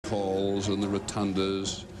halls and the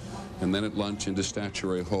rotundas, and then at lunch into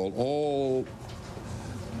Statuary Hall. All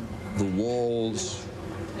the walls,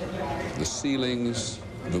 the ceilings,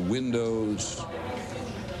 the windows,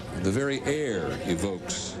 the very air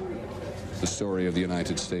evokes the story of the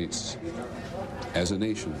United States as a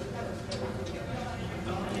nation.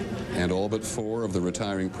 And all but 4 of the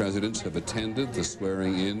retiring presidents have attended the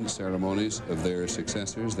swearing-in ceremonies of their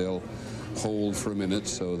successors. They'll hold for a minute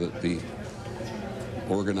so that the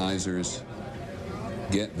organizers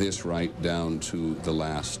get this right down to the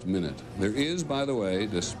last minute. There is, by the way,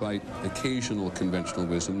 despite occasional conventional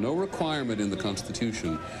wisdom, no requirement in the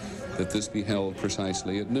Constitution that this be held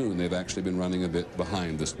precisely at noon. They've actually been running a bit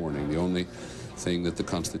behind this morning. The only thing that the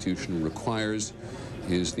Constitution requires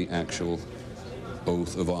is the actual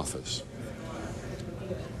oath of office.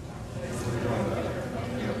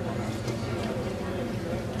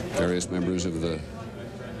 Various members of the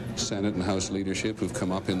Senate and House leadership who've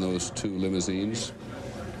come up in those 2 limousines.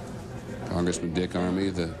 Congressman Dick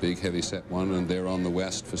Armey, the big heavy-set one, and there on the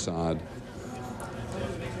west facade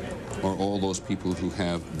are all those people who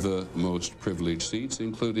have the most privileged seats,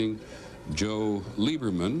 including Joe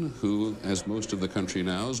Lieberman, who, as most of the country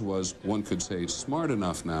knows, was, one could say, smart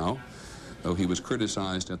enough now, though he was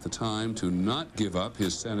criticized at the time, to not give up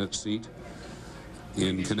his Senate seat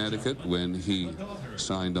in Connecticut when he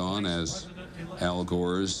signed on as Al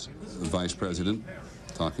Gore's vice president,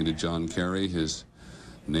 talking to John Kerry, his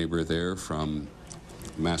neighbor there from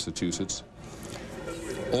Massachusetts.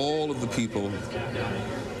 All of the people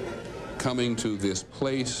coming to this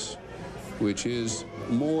place, which is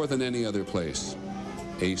more than any other place,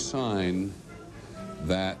 a sign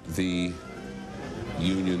that the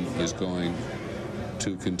Union is going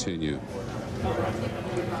to continue.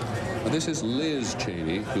 Now, this is Liz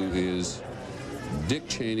Cheney, who is Dick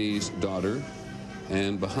Cheney's daughter,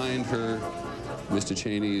 and behind her, Mr.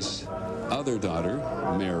 Cheney's other daughter,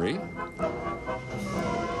 Mary.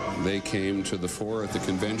 They came to the fore at the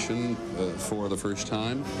convention for the first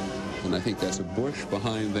time, and I think that's a bush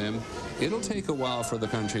behind them. It'll take a while for the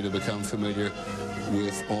country to become familiar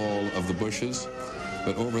with all of the bushes,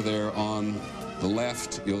 but over there on the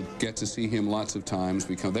left, you'll get to see him lots of times.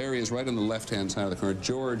 There he is right on the left-hand side of the corner,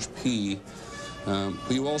 George P., who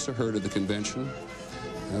you also heard at the convention,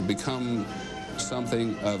 become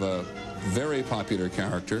something of a very popular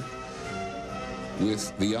character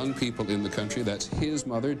with the young people in the country. That's his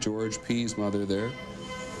mother, George P.'s mother there.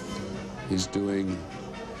 He's doing,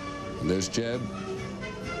 and there's Jeb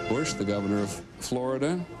Bush, the governor of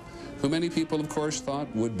Florida, who many people, of course,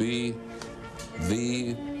 thought would be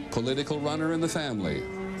the political runner in the family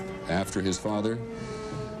after his father,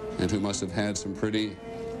 and who must have had some pretty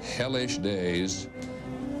hellish days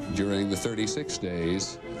during the 36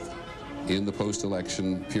 days in the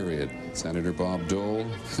post-election period. Senator Bob Dole,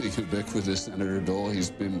 the ubiquitous Senator Dole,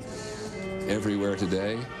 he's been everywhere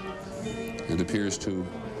today and appears to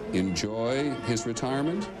enjoy his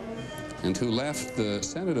retirement, and who left the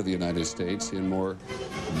Senate of the United States in more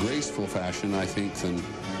graceful fashion, I think, than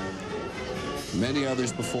many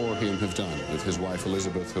others before him have done, with his wife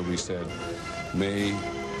Elizabeth, who we said may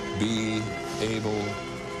be able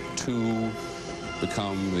to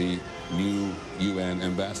become the new UN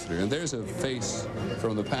ambassador. And there's a face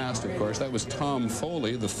from the past, of course. That was Tom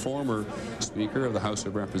Foley, the former Speaker of the House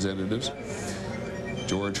of Representatives.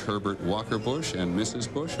 George Herbert Walker Bush and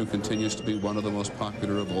Mrs. Bush, who continues to be one of the most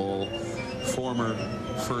popular of all former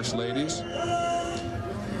First Ladies,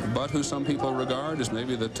 but who some people regard as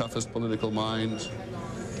maybe the toughest political mind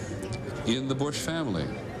in the Bush family.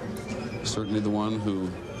 Certainly the one who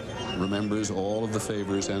remembers all of the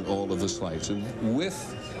favors and all of the slights. And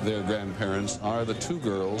with their grandparents are the 2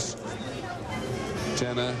 girls,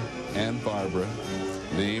 Jenna and Barbara,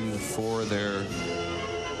 named for their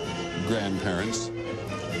grandparents.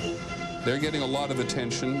 They're getting a lot of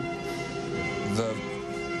attention. The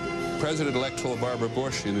President-elect told Barbara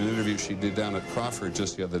Bush in an interview she did down at Crawford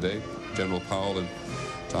just the other day, General Powell and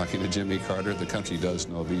talking to Jimmy Carter, the country does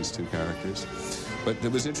know these 2 characters. But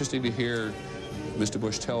it was interesting to hear Mr.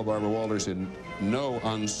 Bush tell Barbara Walters in no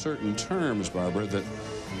uncertain terms, Barbara, that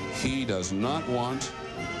he does not want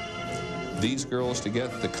these girls to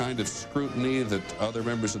get the kind of scrutiny that other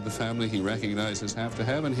members of the family he recognizes have to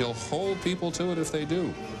have, and he'll hold people to it if they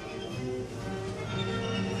do.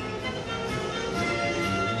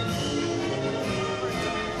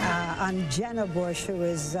 On Jenna Bush, who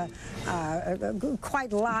is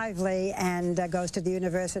quite lively and goes to the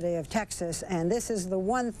University of Texas. And this is the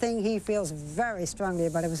one thing he feels very strongly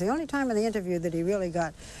about. It was the only time in the interview that he really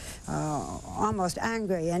got almost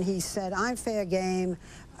angry. And he said, I'm fair game.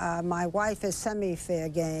 my wife is semi-fair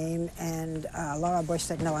game, and Laura Bush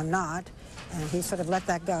said, no, I'm not. And he sort of let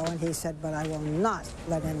that go, and he said, but I will not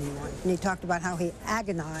let anyone. And he talked about how he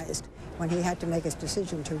agonized when he had to make his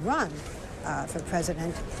decision to run for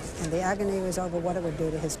president, and the agony was over what it would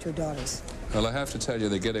do to his two daughters. Well, I have to tell you,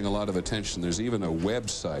 they're getting a lot of attention. There's even a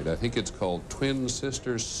website. I think it's called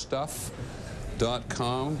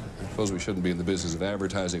twinsistersstuff.com. I suppose we shouldn't be in the business of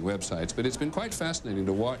advertising websites, but it's been quite fascinating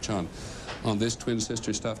to watch on this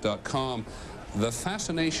twinsistersstuff.com the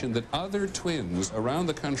fascination that other twins around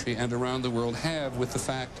the country and around the world have with the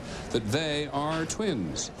fact that they are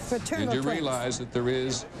twins. Fraternal and you twins. realize that there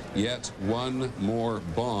is yet one more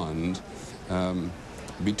bond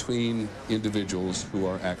between individuals who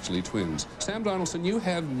are actually twins. Sam Donaldson, you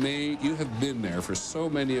have been there for so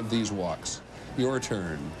many of these walks. Your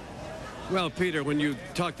turn. Well, Peter, when you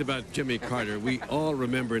talked about Jimmy Carter, we all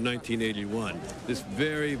remember 1981, this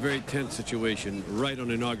very, very tense situation right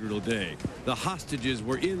on inaugural day. The hostages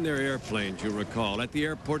were in their airplanes, you recall, at the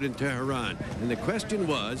airport in Tehran. And the question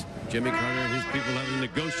was, Jimmy Carter and his people having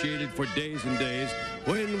negotiated for days and days,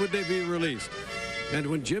 when would they be released? And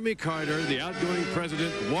when Jimmy Carter, the outgoing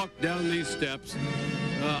president, walked down these steps,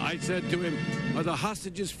 I said to him, are the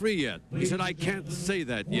hostages free yet? He said, I can't say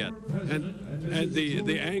that yet. And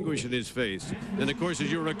the anguish in his face. And of course, as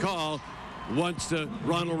you recall, once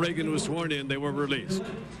Ronald Reagan was sworn in, they were released.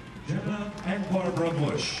 Gemma and Barbara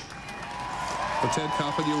Bush. Well, Ted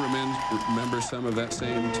Koppel, you remember some of that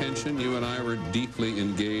same tension? You and I were deeply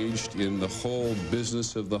engaged in the whole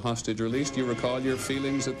business of the hostage release. Do you recall your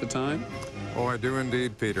feelings at the time? Oh, I do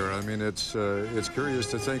indeed, Peter. I mean, it's curious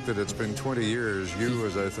to think that it's been 20 years. You,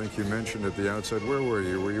 as I think you mentioned at the outset, where were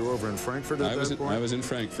you? Were you over in Frankfurt at that point? I was in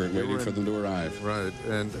Frankfurt waiting for them to arrive. Right,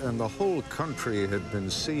 and the whole country had been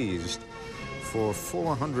seized for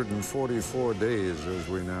 444 days, as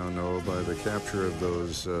we now know, by the capture of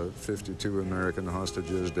those 52 American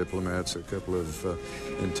hostages, diplomats, a couple of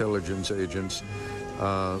intelligence agents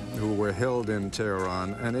who were held in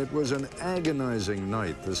Tehran. And it was an agonizing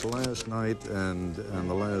night, this last night and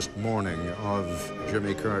the last morning of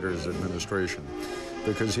Jimmy Carter's administration,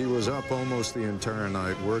 because he was up almost the entire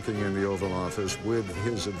night working in the Oval Office with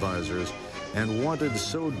his advisors and wanted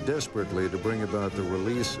so desperately to bring about the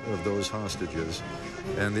release of those hostages.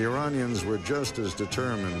 And the Iranians were just as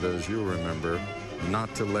determined, as you remember,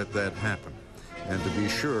 not to let that happen. And to be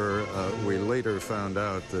sure, we later found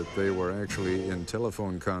out that they were actually in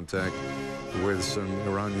telephone contact with some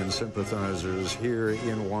Iranian sympathizers here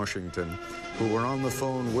in Washington who were on the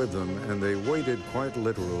phone with them, and they waited quite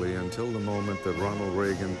literally until the moment that Ronald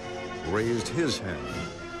Reagan raised his hand,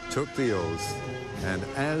 took the oath, and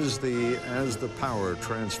as the power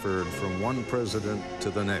transferred from one president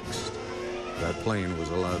to the next, that plane was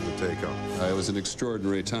allowed to take off. It was an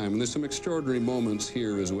extraordinary time, and there's some extraordinary moments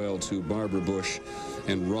here as well, too. Barbara Bush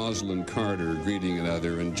and Rosalind Carter greeting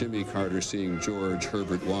another, and Jimmy Carter seeing George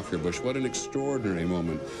Herbert Walker Bush. What an extraordinary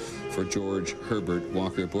moment for George Herbert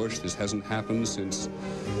Walker Bush. This hasn't happened since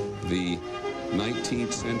the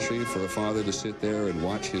 19th century, for a father to sit there and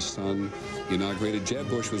watch his son inaugurated. Jeb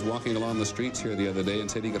Bush was walking along the streets here the other day and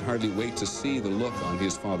said he could hardly wait to see the look on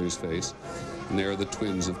his father's face. And there are the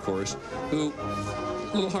twins, of course, who,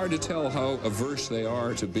 a little hard to tell how averse they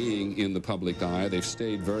are to being in the public eye. They've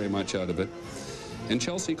stayed very much out of it. And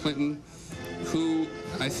Chelsea Clinton, who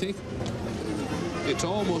I think it's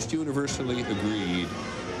almost universally agreed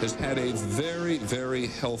has had a very, very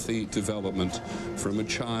healthy development from a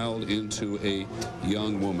child into a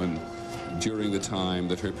young woman during the time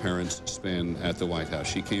that her parents spent at the White House.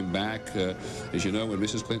 She came back, as you know, when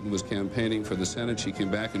Mrs. Clinton was campaigning for the Senate, she came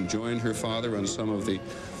back and joined her father on some of the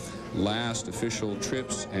last official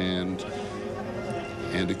trips and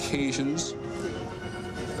occasions.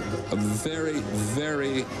 A very,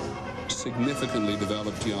 very significantly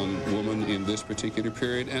developed young woman in this particular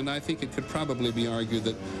period, and I think it could probably be argued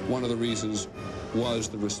that one of the reasons was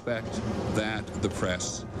the respect that the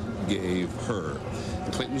press gave her.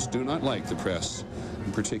 The Clintons do not like the press,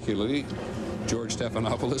 and particularly George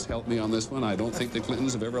Stephanopoulos helped me on this one. I don't think the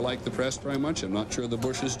Clintons have ever liked the press very much. I'm not sure the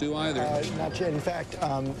Bushes do either. Not yet. In fact,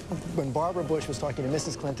 when Barbara Bush was talking to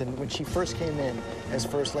Mrs. Clinton, when she first came in as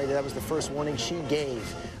First Lady, that was the first warning she gave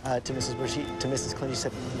to Mrs. Bush, to Mrs. Clinton. She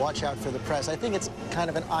said, watch out for the press. I think it's kind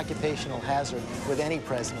of an occupational hazard with any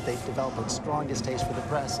president. They develop a strong distaste for the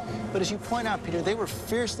press. But as you point out, Peter, they were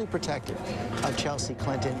fiercely protective of Chelsea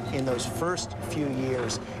Clinton in those first few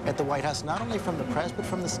years at the White House, not only from the press, but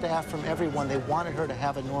from the staff, from everyone. They wanted her to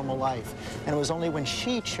have a normal life. And it was only when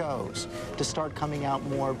she chose to start coming out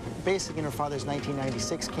more, basically in her father's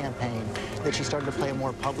 1996 campaign, that she started to play a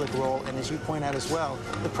more public role. And as you point out as well,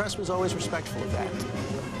 the press was always respectful of that.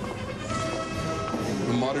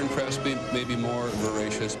 The modern press may be more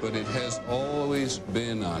voracious, but it has always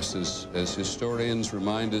been us, as historians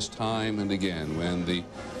remind us time and again, when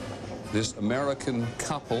this American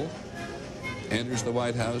couple enters the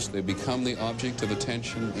White House, they become the object of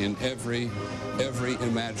attention in every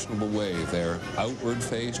imaginable way. Their outward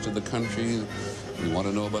face to the country, we want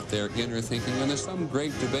to know about their inner thinking, and there's some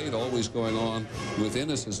great debate always going on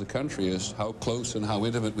within us as a country as how close and how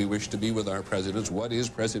intimate we wish to be with our presidents, what is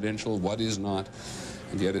presidential, what is not.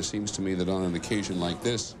 And yet it seems to me that on an occasion like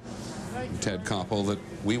this, Ted Koppel, that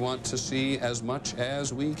we want to see as much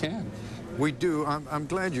as we can. We do. I'm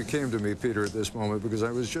glad you came to me, Peter, at this moment, because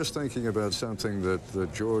I was just thinking about something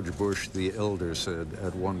that George Bush the elder said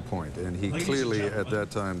at one point, and he clearly at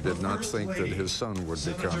that time did not think that his son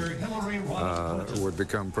would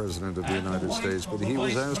become president of the United States. But he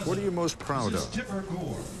was asked, "What are you most proud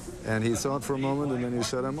of?" And he thought for a moment, and then he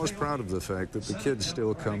said, "I'm most proud of the fact that the kids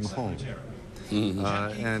still come home."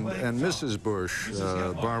 And Mrs. Bush,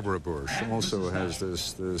 Barbara Bush, also has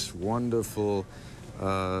this wonderful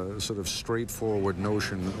sort of straightforward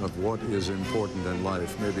notion of what is important in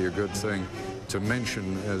life. Maybe a good thing to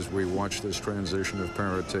mention as we watch this transition of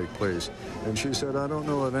power take place. And she said, "I don't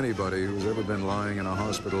know of anybody who's ever been lying in a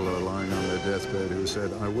hospital or lying on their deathbed who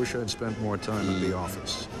said, 'I wish I'd spent more time in the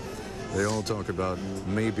office.'" They all talk about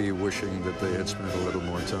maybe wishing that they had spent a little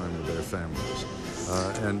more time with their families.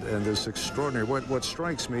 And this extraordinary, what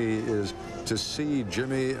strikes me is to see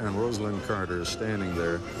Jimmy and Rosalind Carter standing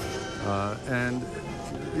there, and,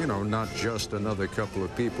 you know, not just another couple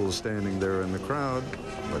of people standing there in the crowd,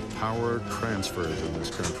 but power transfers in this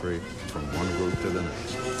country from one group to the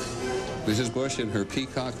next. Mrs. Bush in her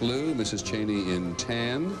peacock blue, Mrs. Cheney in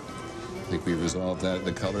tan. I think we resolved that.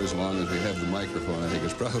 The color, as long as we have the microphone, I think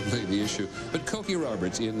is probably the issue. But Cokie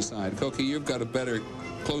Roberts inside. Cokie, you've got a better,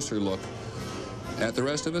 closer look at the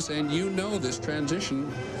rest of us, and you know this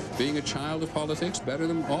transition, being a child of politics, better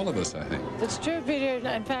than all of us, I think. It's true, Peter.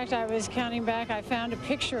 In fact, I was counting back. I found a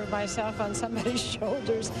picture of myself on somebody's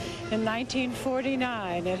shoulders in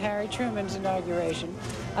 1949 at Harry Truman's inauguration.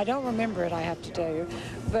 I don't remember it, I have to tell you.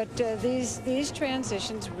 But these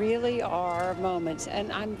transitions really are moments.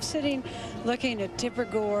 And I'm sitting looking at Tipper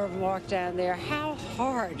Gore walk down there. How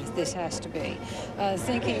hard this has to be.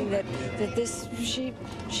 Thinking that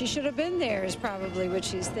she should have been there is probably what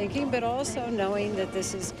she's thinking, but also knowing that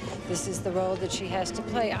this is the role that she has to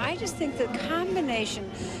play. I just think the combination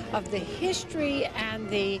of the history and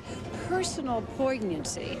the personal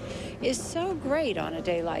poignancy is so great on a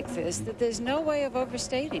day like this that there's no way of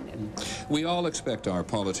overstating it. We all expect our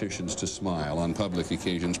politicians to smile on public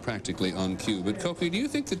occasions, practically on cue. But Cokie, do you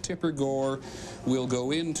think that Tipper Gore will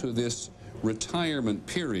go into this retirement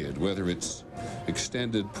period, whether it's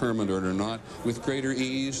extended, permanent, or not, with greater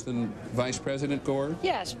ease than Vice President Gore?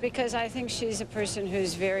 Yes, because I think she's a person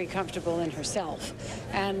who's very comfortable in herself.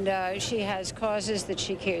 And she has causes that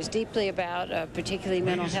she cares deeply about, particularly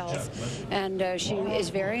mental health. And she is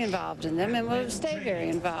very involved in them and will stay very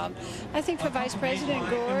involved. I think for Vice President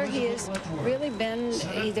Gore, he has really been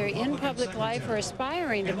either in public life or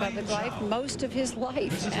aspiring to public life most of his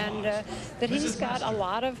life. And that he's got a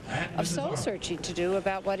lot of soul searching to do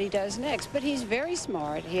about what he does next. But he's very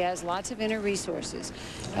smart. He has lots of inner resources.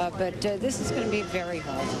 But this is going to be very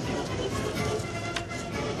hard.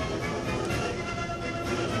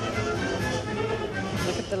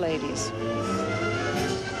 Look at the ladies.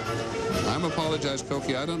 I'm apologize,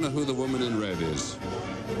 Cokie. I don't know who the woman in red is.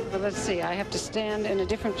 Well, let's see. I have to stand in a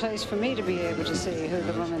different place for me to be able to see who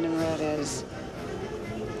the woman in red is.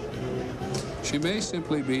 She may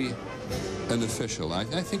simply be an official. I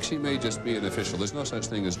think she may just be an official. There's no such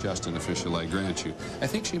thing as just an official, I grant you. I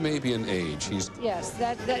think she may be an aide. Yes,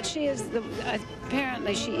 that she is the,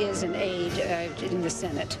 apparently she is an aide in the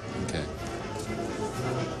Senate. Okay.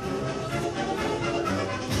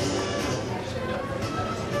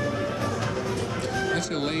 That's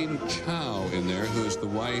Elaine Chao in there, who is the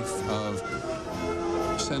wife of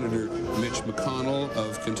Senator Mitch McConnell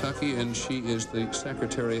of Kentucky, and she is the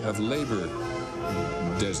Secretary of Labor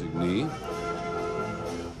designee.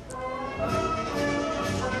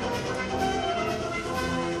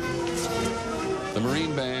 The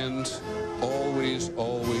Marine Band, always,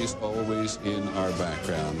 always, always in our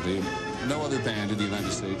background. No other band in the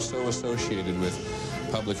United States so associated with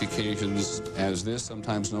public occasions as this,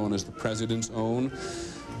 sometimes known as the President's Own.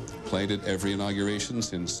 Played at every inauguration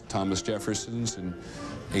since Thomas Jefferson's in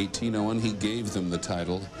 1801. He gave them the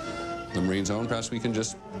title, the Marine's Own. Perhaps we can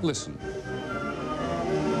just listen.